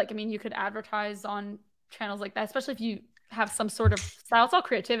I mean you could advertise on channels like that, especially if you have some sort of style. It's all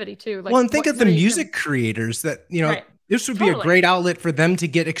creativity too. Like Well, and think of the what are you music creators that, right. this would be a Totally. great outlet for them to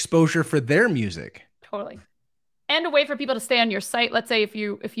get exposure for their music. Totally. And a way for people to stay on your site. Let's say if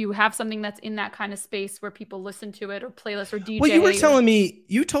you have something that's in that kind of space where people listen to it or playlist or DJ. Well,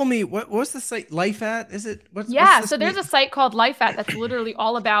 you told me what was the site Life at? Is it what's Yeah, the so there's site? a site called Life At that's literally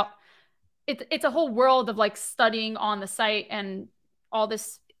all about it's a whole world of like studying on the site and all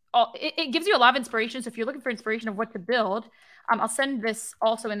this it gives you a lot of inspiration. So if you're looking for inspiration of what to build, I'll send this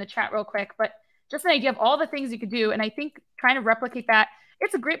also in the chat real quick, but just an idea of all the things you could do. And I think trying to replicate that,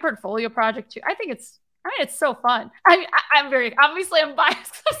 it's a great portfolio project too. I mean, it's so fun. I mean, I'm very obviously I'm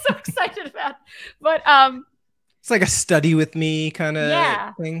biased. I'm so excited about, but It's like a study with me kind of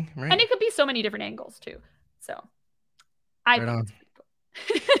yeah, thing, right? and it could be so many different angles too. So I Right think on. it's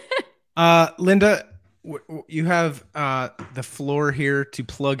pretty cool. Linda, you have the floor here to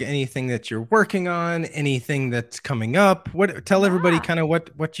plug anything that you're working on, anything that's coming up. Tell everybody Yeah. kind of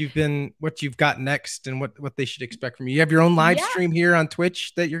what you've got next and what they should expect from you. You have your own live Yeah. stream here on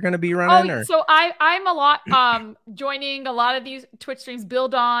Twitch that you're going to be running, or So I'm a lot joining a lot of these Twitch streams.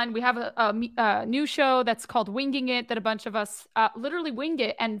 Build on. We have a new show that's called Winging It that a bunch of us literally wing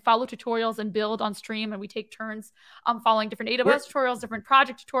it and follow tutorials and build on stream, and we take turns following different AWS tutorials, different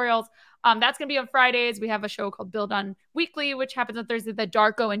project tutorials. That's gonna be on Fridays. We have a show called Build On Weekly, which happens on Thursday that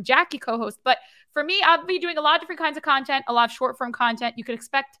Darko and Jackie co-host. But for me, I'll be doing a lot of different kinds of content, a lot of short form content. You could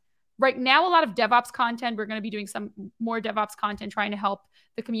expect right now a lot of DevOps content. We're going to be doing some more DevOps content, trying to help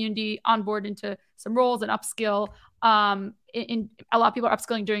the community onboard into some roles and upskill. In a lot of people are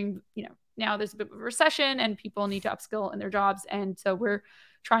upskilling during, now there's a bit of a recession and people need to upskill in their jobs. And so we're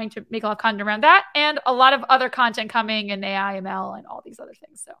trying to make a lot of content around that and a lot of other content coming in AI, ML, and all these other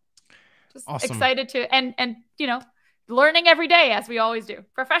things. So just awesome. excited to, and learning every day as we always do.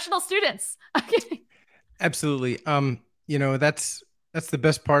 Professional students. Absolutely. That's the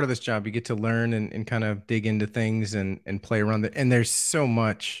best part of this job. You get to learn and kind of dig into things and play around it. And there's so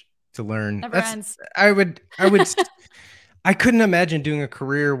much to learn. Never ends. I couldn't imagine doing a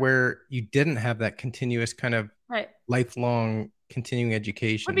career where you didn't have that continuous kind of lifelong continuing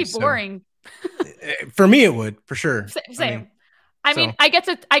education. Would be boring. For me, it would, for sure. Same. I mean, I get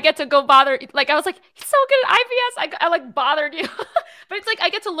to go bother. Like I was like, he's so good at IVS. I like bothered you, but it's like I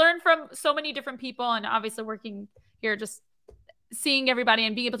get to learn from so many different people, and obviously working here, just seeing everybody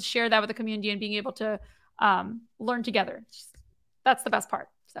and being able to share that with the community and being able to learn together. That's the best part.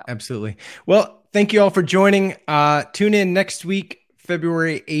 So absolutely. Well, thank you all for joining. Tune in next week,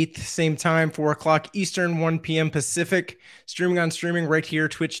 February 8th, same time, 4:00 Eastern, 1 p.m. Pacific, streaming right here,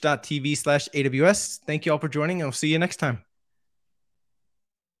 twitch.tv/AWS. Thank you all for joining, and I'll see you next time.